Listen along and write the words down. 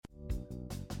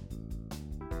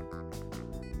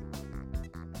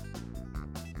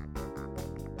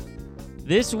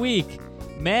This week,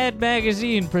 Mad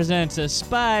Magazine presents a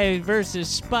spy versus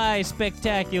spy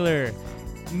spectacular.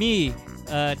 Me,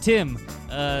 Tim,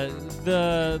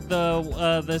 the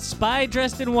spy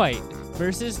dressed in white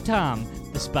versus Tom,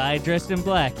 the spy dressed in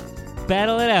black.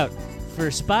 Battle it out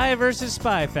for Spy versus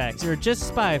Spy Facts, or just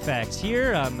Spy Facts,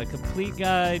 here on the Complete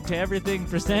Guide to Everything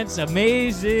presents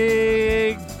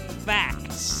Amazing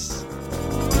Facts.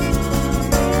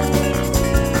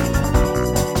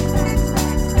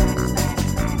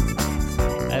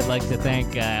 I'd like to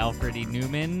thank Alfred E.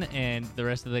 Newman and the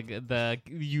rest of the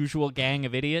usual gang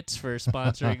of idiots for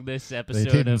sponsoring this episode. They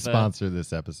didn't sponsor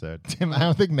this episode. Tim, I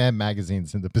don't think Mad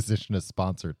Magazine's in the position to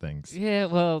sponsor things. Yeah,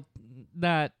 well,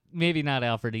 maybe not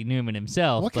Alfred E. Newman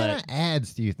himself. What kind of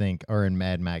ads do you think are in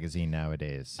Mad Magazine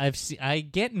nowadays? I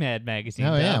get Mad Magazine.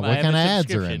 Oh, yeah. What kind of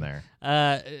ads are in there?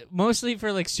 Mostly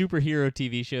for like superhero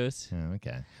TV shows. Oh,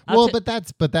 okay. But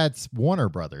that's Warner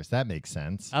Brothers. That makes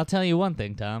sense. I'll tell you one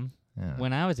thing, Tom. Yeah.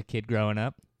 When I was a kid growing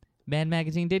up, Mad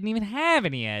Magazine didn't even have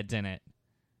any ads in it.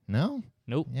 No?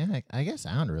 Nope. Yeah, I guess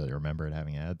I don't really remember it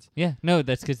having ads. Yeah, no,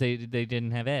 that's because they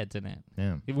didn't have ads in it.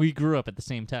 Yeah. We grew up at the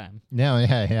same time. No,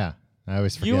 yeah. I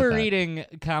always forget You were that. reading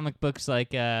comic books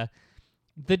like The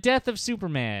Death of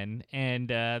Superman and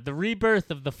The Rebirth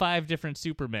of the 5 different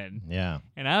Supermen. Yeah.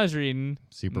 And I was reading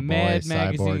Superboy, Mad Cyborg,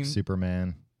 Magazine.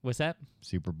 Superman. What's that?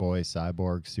 Superboy,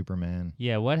 Cyborg, Superman.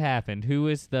 Yeah, what happened? Who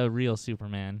is the real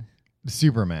Superman?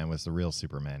 Superman was the real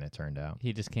Superman, it turned out.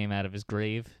 He just came out of his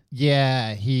grave.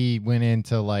 Yeah, he went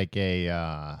into like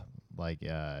a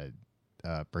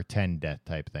pretend death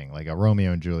type thing, like a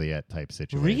Romeo and Juliet type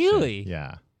situation. Really?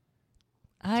 Yeah.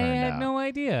 I had no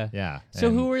idea. Yeah. So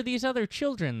and who were these other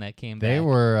children that came they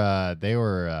back? They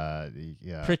were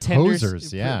pretenders,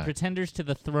 posers, yeah. Pretenders to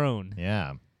the throne.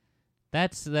 Yeah.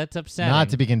 That's upsetting. Not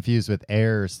to be confused with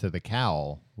heirs to the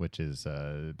cowl, which is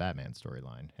a Batman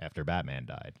storyline after Batman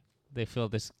died. They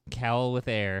filled this cowl with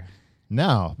air.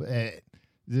 No,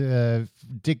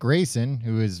 Dick Grayson,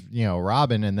 who is,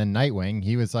 Robin and then Nightwing,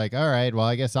 he was like, all right, well,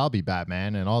 I guess I'll be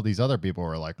Batman. And all these other people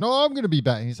were like, no, I'm going to be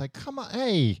Batman. He's like, come on,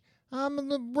 hey, I'm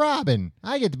the Robin.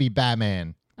 I get to be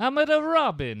Batman. I'm a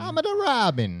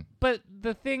Robin. But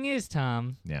the thing is,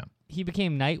 Tom, yeah, he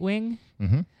became Nightwing.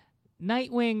 Mm-hmm.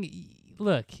 Nightwing,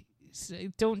 look,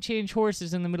 don't change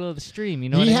horses in the middle of the stream. You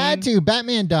know he what I mean? had to.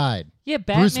 Batman died. Yeah,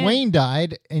 Batman. Bruce Wayne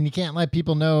died, and you can't let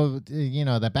people know,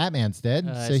 that Batman's dead.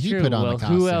 So he true. put on well, the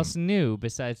costume. who else knew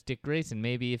besides Dick Grayson?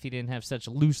 Maybe if he didn't have such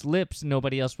loose lips,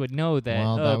 nobody else would know that.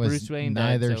 Well, that was Bruce Wayne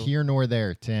neither died. So. here nor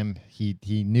there, Tim.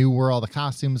 He knew where all the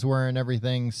costumes were and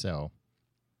everything, so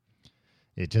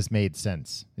it just made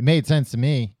sense. It made sense to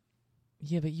me.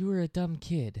 Yeah, but you were a dumb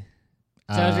kid.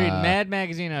 So I was reading Mad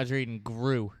Magazine. I was reading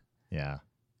Gru. Yeah,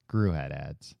 Gru had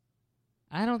ads.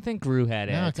 I don't think Gru had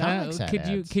ads. Comics had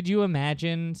ads. Could you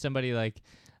imagine somebody like,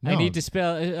 I need to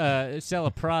sell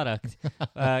a product.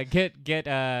 Get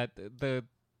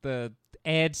the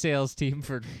ad sales team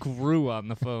for Gru on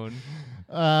the phone.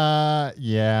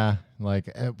 Yeah,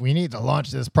 like we need to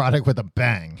launch this product with a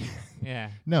bang. Yeah.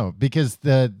 No, because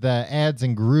the ads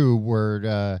in Gru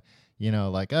were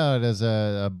like, oh, does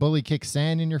a bully kick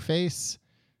sand in your face?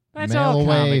 That's Mail all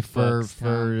away comic for books,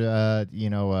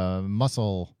 Tom.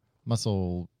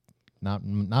 muscle, not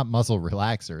muscle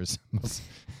relaxers,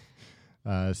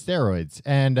 steroids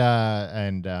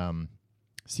and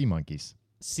sea monkeys.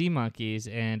 Sea monkeys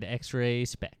and X-ray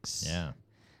specs. Yeah.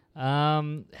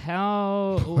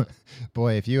 How?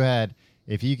 Boy, if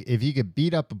you could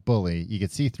beat up a bully, you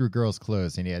could see through girls'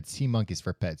 clothes, and you had sea monkeys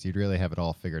for pets, you'd really have it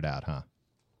all figured out, huh?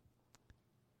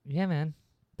 Yeah, man.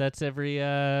 That's every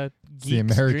geek's the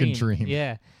American dream.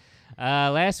 Yeah.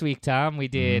 Last week, Tom, we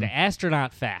did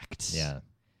astronaut facts. Yeah.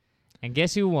 And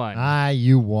guess who won?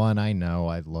 You won. I know.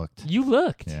 I looked. You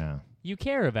looked. Yeah. You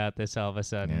care about this all of a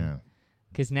sudden. Yeah.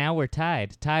 Because now we're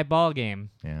tied. Tie ball game.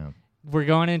 Yeah. We're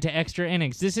going into extra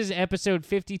innings. This is episode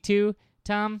 52,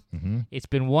 Tom. Mm-hmm. It's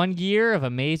been 1 year of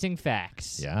amazing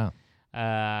facts. Yeah.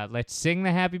 Let's sing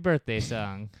the happy birthday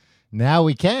song. Now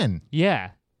we can.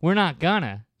 Yeah. We're not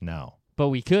gonna. No. But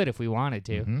we could if we wanted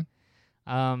to.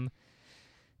 Mm-hmm.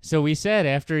 So we said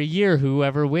after a year,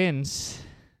 whoever wins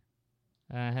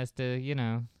has to,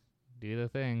 do the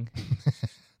thing.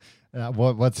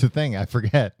 What's the thing? I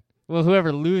forget. Well,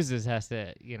 whoever loses has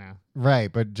to,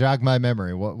 Right, but jog my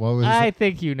memory. What was I it?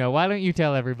 think you know. Why don't you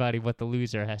tell everybody what the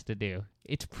loser has to do?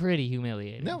 It's pretty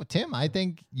humiliating. No, Tim, I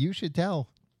think you should tell.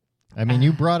 I mean,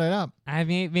 you brought it up. I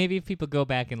mean, maybe if people go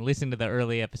back and listen to the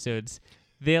early episodes,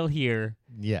 they'll hear.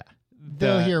 Yeah.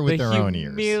 They'll hear with their own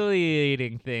ears. The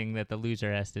humiliating thing that the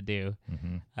loser has to do.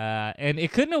 Mm-hmm. And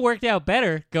it couldn't have worked out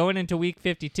better going into week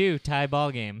 52, tie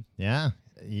ball game. Yeah.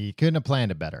 You couldn't have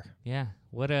planned it better. Yeah.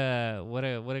 What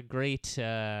a great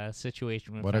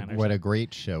situation we What found a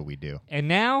great show we do. And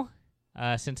now,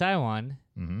 since I won,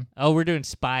 Mm-hmm. we're doing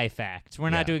spy facts. We're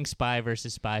Yeah. not doing spy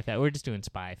versus spy facts. We're just doing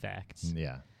spy facts.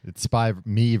 Yeah, it's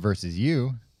me versus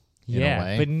you. In a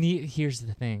way. But here's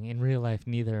the thing: in real life,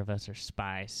 neither of us are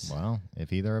spies. Well,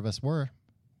 if either of us were,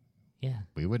 Yeah.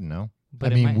 we wouldn't know.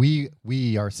 But I mean,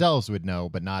 we ourselves would know,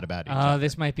 but not about each other. Oh,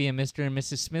 this might be a Mr. and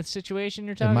Mrs. Smith situation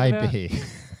you're It talking might about? be.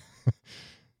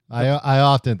 I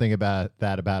often think about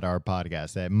our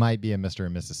podcast. It might be a Mr.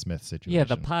 and Mrs. Smith situation. Yeah,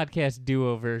 the podcast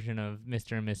duo version of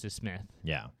Mr. and Mrs. Smith.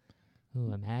 Yeah.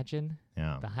 Ooh, imagine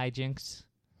Yeah. the hijinks.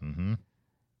 Mm-hmm.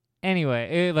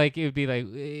 Anyway, it would be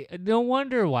like, no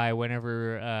wonder why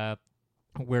whenever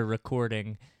we're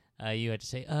recording, you had to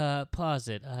say, pause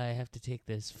it. I have to take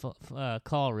this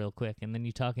call real quick. And then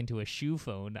you talk into a shoe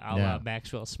phone a la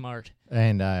Maxwell Smart.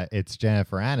 And it's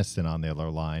Jennifer Aniston on the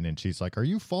other line, and she's like, "Are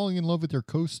you falling in love with your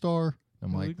co-star?"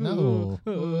 I'm like, "No."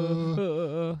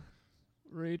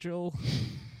 Rachel.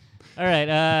 All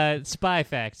right, spy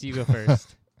facts. You go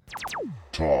first.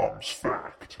 Tom's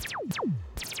Fact.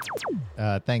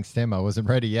 Thanks, Tim. I wasn't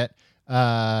ready yet.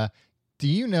 Do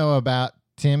you know about,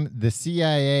 Tim, the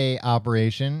CIA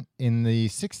operation in the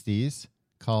 60s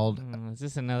called... Is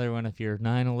this another one if your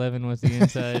 9/11 was the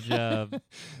inside job? It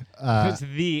was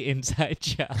the inside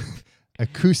job.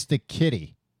 Acoustic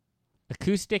Kitty.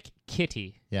 Acoustic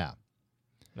Kitty. Yeah.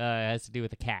 It has to do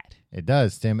with a cat. It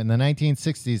does, Tim. In the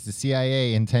 1960s, the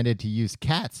CIA intended to use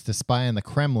cats to spy on the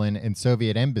Kremlin and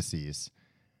Soviet embassies.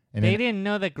 And They didn't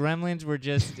know that gremlins were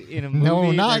just in a movie.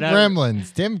 No, not They're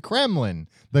Gremlins. Tim, Kremlin.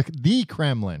 The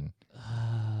Kremlin.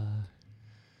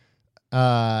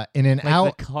 In an like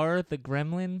hour, the car, the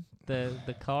gremlin,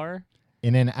 the car.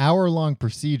 in an hour-long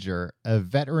procedure, a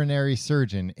veterinary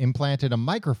surgeon implanted a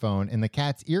microphone in the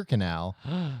cat's ear canal,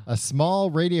 a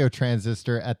small radio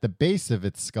transistor at the base of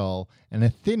its skull, and a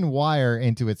thin wire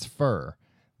into its fur.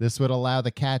 This would allow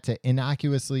the cat to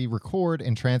innocuously record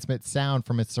and transmit sound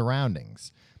from its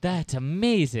surroundings. That's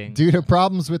amazing. Due to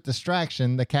problems with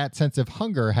distraction, the cat's sense of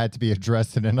hunger had to be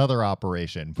addressed in another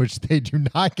operation, which they do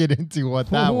not get into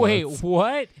what that Wait, was.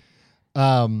 what?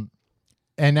 And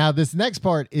now this next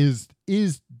part is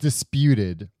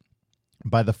disputed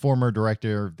by the former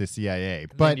director of the CIA.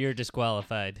 Then But you're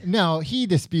disqualified. no, he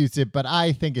disputes it, but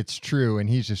I think it's true, and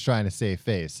he's just trying to save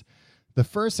face. The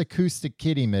first Acoustic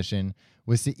Kitty mission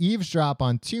was to eavesdrop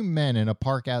on two men in a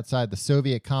park outside the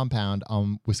Soviet compound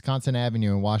on Wisconsin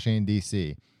Avenue in Washington,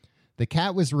 D.C. The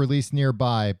cat was released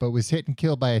nearby, but was hit and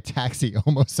killed by a taxi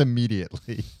almost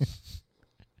immediately.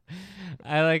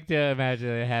 I like to imagine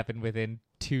it happened within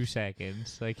 2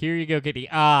 seconds. Like, here you go, kitty.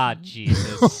 Ah,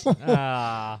 Jesus.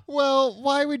 Well,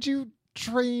 why would you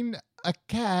train a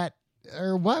cat,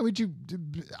 or why would you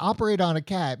operate on a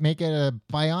cat, make it a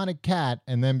bionic cat,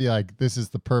 and then be like, this is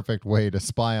the perfect way to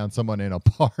spy on someone in a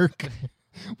park?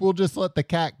 We'll just let the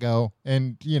cat go,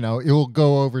 and, it will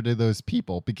go over to those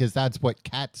people, because that's what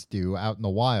cats do out in the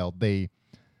wild. They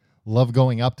love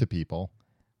going up to people.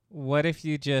 What if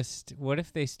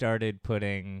they started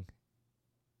putting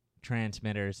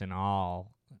transmitters in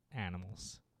all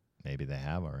animals? Maybe they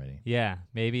have already. Yeah,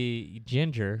 maybe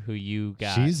Ginger, who you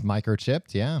got. She's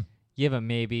microchipped, yeah. Yeah, but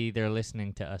maybe they're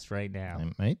listening to us right now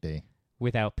It might be.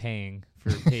 without paying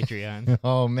for Patreon.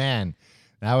 Oh, man.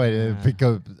 Now it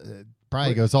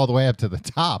probably goes all the way up to the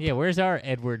top. Yeah, where's our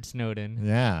Edward Snowden?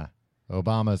 Yeah.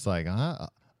 Obama's like, I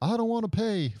don't want to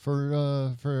pay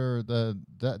for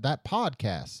that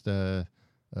podcast.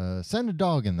 Send a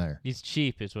dog in there. He's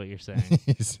cheap, is what you're saying.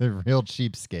 He's a real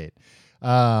cheapskate.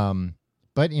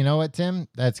 But you know what, Tim?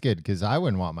 That's good, because I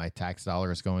wouldn't want my tax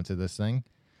dollars going to this thing.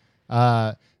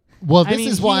 Well, this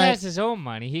is why he has his own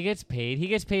money. He gets paid. He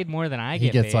gets paid more than I he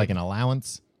get gets paid. like an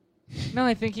allowance. No,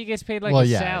 I think he gets paid like Well, a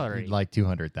yeah, salary. like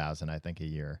 $200,000, I think, a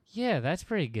year. Yeah, that's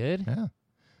pretty good. Yeah.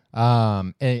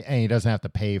 And he doesn't have to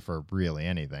pay for really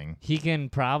anything. He can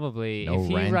probably, No if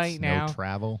he rent, right now, no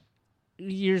travel.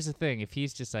 here's the thing. If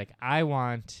he's just like, I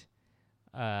want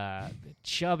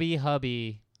chubby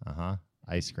hubby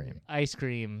Ice cream. ice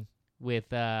cream with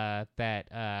that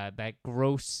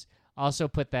gross, also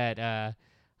put that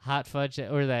hot fudge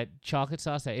or that chocolate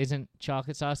sauce that isn't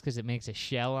chocolate sauce because it makes a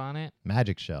shell on it.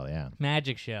 Magic Shell, yeah.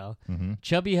 Magic shell. Mm-hmm.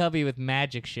 Chubby hubby with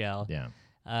magic shell. Yeah.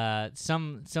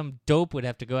 Some dope would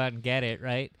have to go out and get it,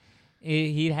 right?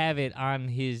 He'd have it on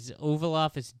his Oval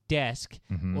Office desk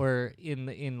or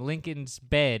in Lincoln's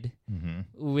bed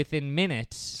within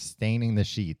minutes, Staining the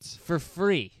sheets. for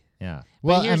free. Yeah. But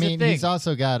Well, I here's the mean, thing. he's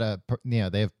also got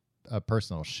they have a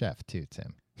personal chef too,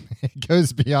 Tim. It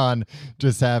goes beyond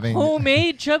just having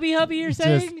Homemade Chubby Hubby, you're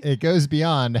saying? it goes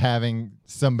beyond having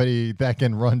somebody that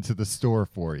can run to the store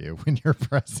for you when you're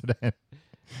president.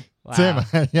 Wow.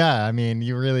 Tim, yeah, I mean,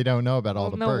 you really don't know about all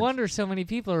Well, the no perks. wonder so many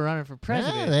people are running for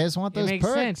president. Yeah, they just want those it makes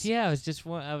perks. sense. Yeah,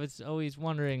 I was always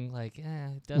wondering, like,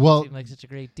 it doesn't Well- seem like such a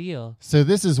great deal. So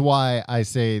this is why I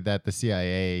say that the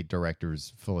CIA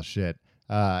director's full of shit.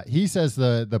 He says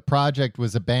the project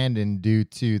was abandoned due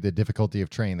to the difficulty of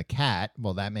training the cat.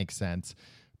 Well, that makes sense,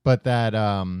 but that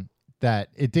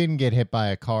it didn't get hit by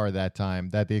a car that time.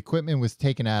 That the equipment was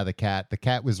taken out of the cat. The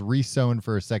cat was re-sewn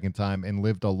for a second time and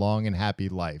lived a long and happy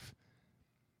life.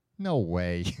 No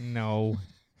way. No.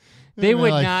 They're They gonna,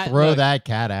 would like, not throw look, that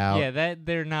cat out. Yeah, that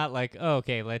they're not like, oh,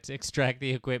 okay, let's extract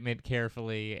the equipment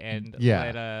carefully and Yeah.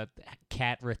 let a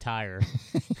cat retire.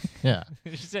 Yeah.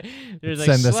 There's like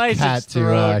Send this slice cat its to,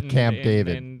 throat Camp and,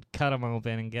 David. and cut him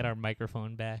open and get our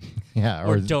microphone back. Yeah.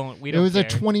 Or don't. We It don't was care. a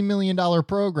 $20 million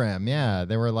program. Yeah.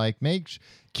 They were like,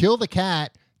 kill the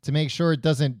cat to make sure it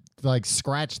doesn't like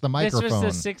scratch the microphone. This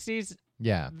was the 60s.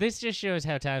 Yeah. This just shows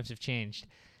how times have changed.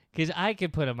 Because I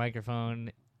could put a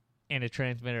microphone and a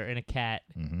transmitter in a cat,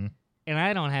 Mm-hmm. and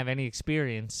I don't have any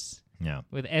experience Yeah.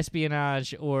 with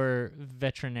espionage or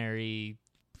veterinary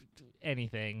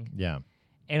anything. Yeah.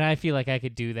 And I feel like I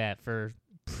could do that for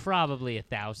probably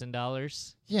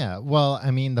 $1,000. Yeah. Well,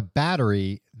 I mean, the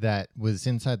battery that was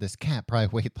inside this cat probably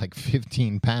weighed like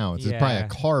 15 pounds. It's probably Yeah. a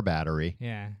car battery.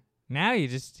 Yeah. Now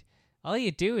all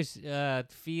you do is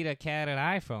feed a cat an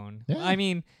iPhone. Yeah. I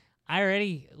mean,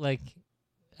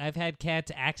 I've had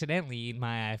cats accidentally eat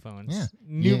my iPhones Yeah.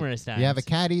 numerous times. You have a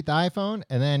cat eat the iPhone,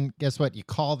 and then guess what? You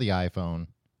call the iPhone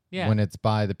yeah. when it's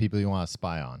by the people you want to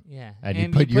spy on. Yeah. And you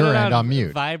put your it end on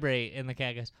mute. Vibrate, and the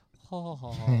cat goes, ho,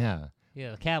 ho, ho. Yeah.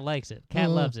 Yeah, the cat likes it. Cat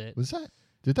loves it.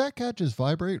 Did that cat just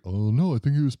vibrate? Oh, no, I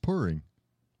think he was purring.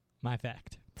 My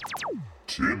fact.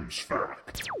 Tim's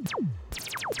fact.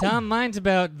 Tom, mine's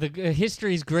about the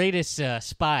history's greatest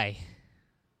spy,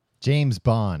 James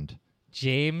Bond.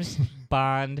 James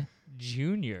Bond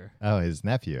Jr. Oh, his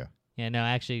nephew. Yeah, no,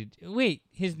 actually, wait,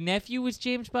 his nephew was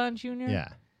James Bond Jr.? Yeah.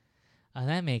 Oh,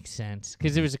 that makes sense,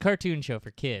 because it was a cartoon show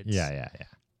for kids. Yeah.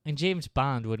 And James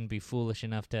Bond wouldn't be foolish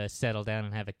enough to settle down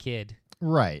and have a kid.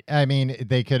 Right. I mean,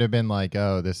 they could have been like,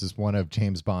 oh, this is one of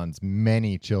James Bond's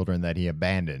many children that he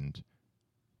abandoned.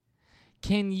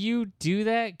 Can you do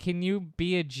that? Can you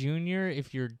be a junior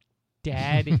if your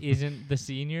dad isn't the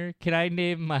senior? Can I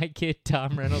name my kid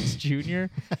Tom Reynolds Jr.?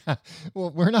 Well,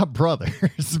 we're not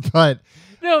brothers, but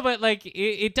No, but like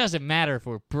it doesn't matter if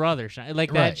we're brothers.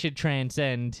 Like that Right. should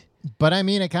transcend. I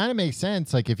mean, it kind of makes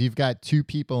sense. Like if you've got two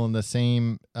people in the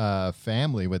same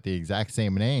family with the exact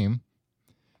same name,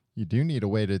 you do need a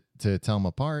way to tell them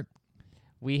apart.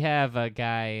 We have a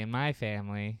guy in my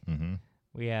family. Mm-hmm.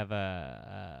 We have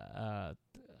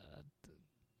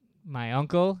my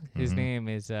uncle. His Mhm. name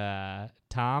is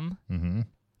Tom, Mm-hmm.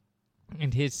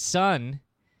 and his son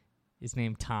is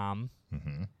named Tom.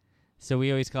 Mm-hmm. So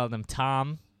we always call them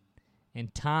Tom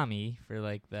and Tommy for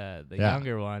like the Yeah.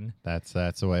 younger one. That's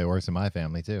the way it works in my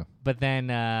family too. But then,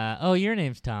 your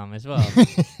name's Tom as well.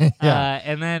 Yeah.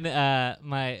 And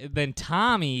then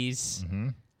Tommy's Mm-hmm.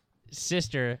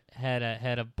 sister had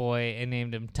a boy and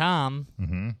named him Tom.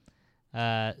 Mm-hmm.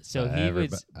 So he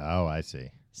was. Oh, I see.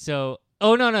 So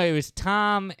no, it was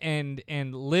Tom and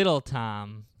Little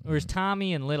Tom. Or it was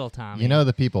Tommy and Little Tommy. You know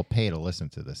the people pay to listen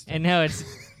to this. And now it's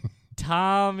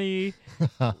Tommy,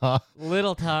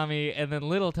 Little Tommy, and then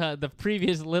the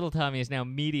previous Little Tommy is now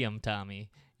Medium Tommy.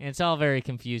 And it's all very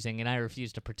confusing, and I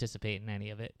refuse to participate in any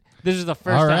of it. This is the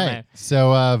first All time right.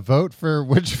 So vote for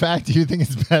which fact do you think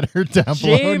is better down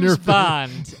below in your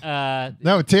James Bond.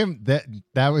 No, Tim,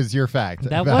 that was your fact.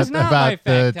 That about, was not about my fact,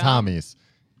 the Tom. Tommies.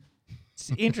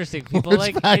 It's interesting. People Which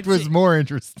like fact it's, was more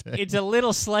interesting? it's a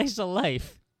little slice of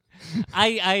life.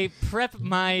 I prep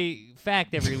my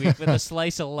fact every week with a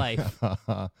slice of life.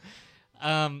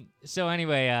 So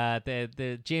anyway,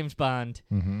 the James Bond,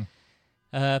 Mm-hmm.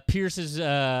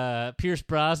 Pierce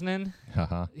Brosnan,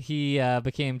 Uh-huh. he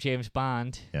became James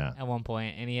Bond Yeah. at one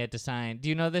point, and he had to sign. Do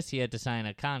you know this? He had to sign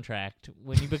a contract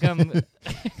when you become.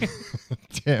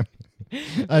 Tim,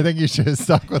 I think you should have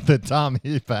stuck with the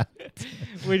Tommy fact.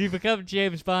 When you become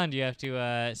James Bond, you have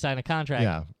to sign a contract.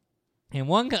 Yeah. And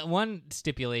one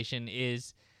stipulation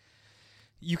is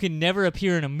you can never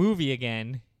appear in a movie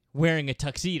again wearing a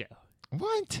tuxedo.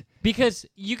 What? Because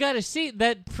you got to see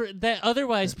that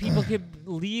otherwise people could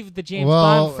leave the James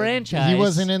Well, Bond franchise. he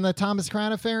wasn't in the Thomas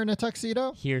Crown Affair in a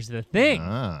tuxedo? Here's the thing.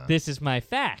 Ah. This is my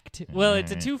fact. Well,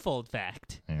 it's a Alright. twofold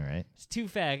fact. All right. It's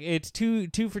It's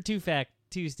two for two fact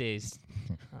Tuesdays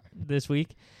this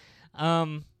week.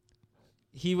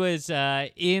 he was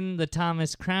in the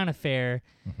Thomas Crown Affair,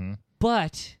 Mm-hmm.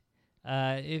 but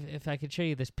if I could show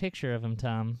you this picture of him,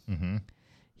 Tom, Mm-hmm.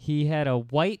 he had a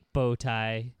white bow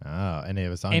tie, Oh, and it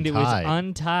was untied. and it was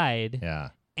untied, Yeah.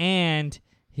 and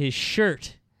his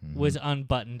shirt was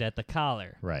unbuttoned at the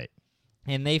collar. Right.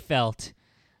 And they felt,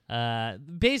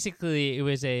 basically, it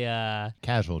was a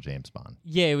Casual James Bond.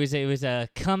 yeah, it was a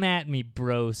come at me,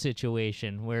 bro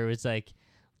situation where it was like,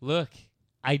 look,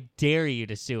 I dare you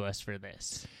to sue us for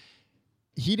this.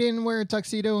 He didn't wear a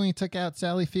tuxedo when he took out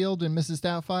Sally Field and Mrs.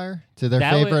 Doubtfire to their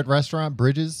That favorite restaurant,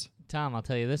 Bridges. Tom, I'll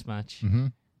tell you this much: Mm-hmm.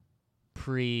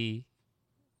 pre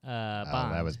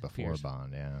Bond. That was before Pierce.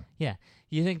 Bond. Yeah. Yeah,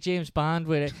 you think James Bond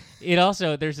would? It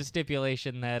also there's a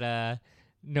stipulation that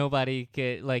nobody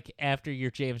could, like, after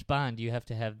you're James Bond, you have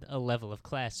to have a level of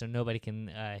class, so nobody can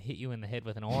hit you in the head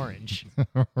with an orange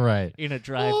Right. in a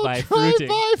drive-by fruiting.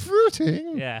 Drive-by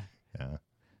fruiting. Yeah. Yeah.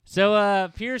 So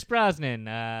Pierce Brosnan,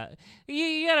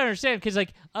 you gotta understand, because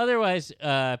like otherwise,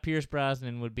 Pierce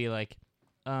Brosnan would be like,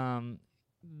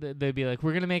 they'd be like,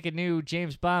 we're gonna make a new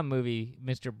James Bond movie,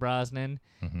 Mr. Brosnan,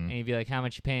 Mm-hmm. and he'd be like, how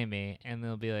much you paying me? And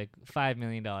they'll be like, $5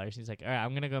 million. He's like, all right,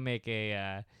 I'm gonna go make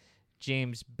a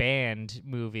James Band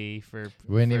movie for.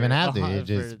 Wouldn't even have to. for- It'd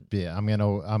just be, I'm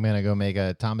gonna go make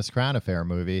a Thomas Crown Affair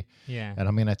movie, yeah, and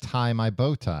I'm gonna tie my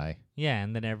bow tie. yeah,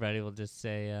 and then everybody will just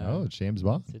say, Oh, James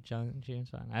Bond. it's a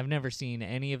James Bond. I've never seen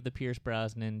any of the Pierce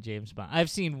Brosnan James Bond. I've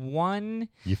seen one.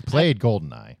 You've played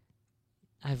GoldenEye.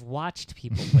 I've watched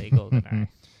people play GoldenEye.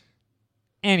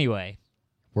 Anyway,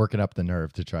 Working up the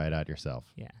nerve to try it out yourself.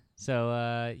 yeah.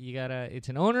 So you gotta. It's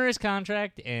an onerous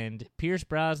contract, and Pierce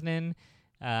Brosnan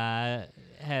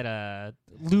had a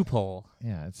loophole.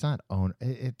 Yeah, it's not own.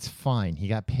 It's fine. He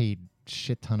got paid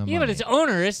shit ton of Yeah, money. but it's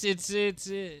onerous. It's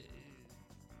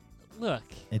look.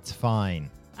 It's fine.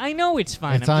 I know it's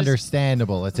fine. It's I'm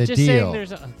understandable. It's a just saying deal.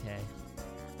 there's okay.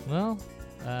 Well,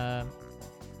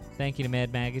 thank you to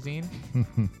Mad Magazine.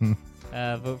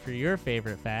 Vote for your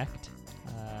favorite fact.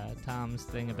 Tom's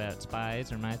thing about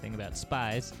spies or my thing about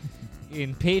spies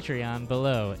in Patreon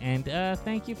below. And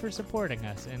thank you for supporting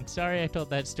us. And sorry I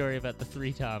told that story about the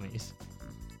 3 Tommies.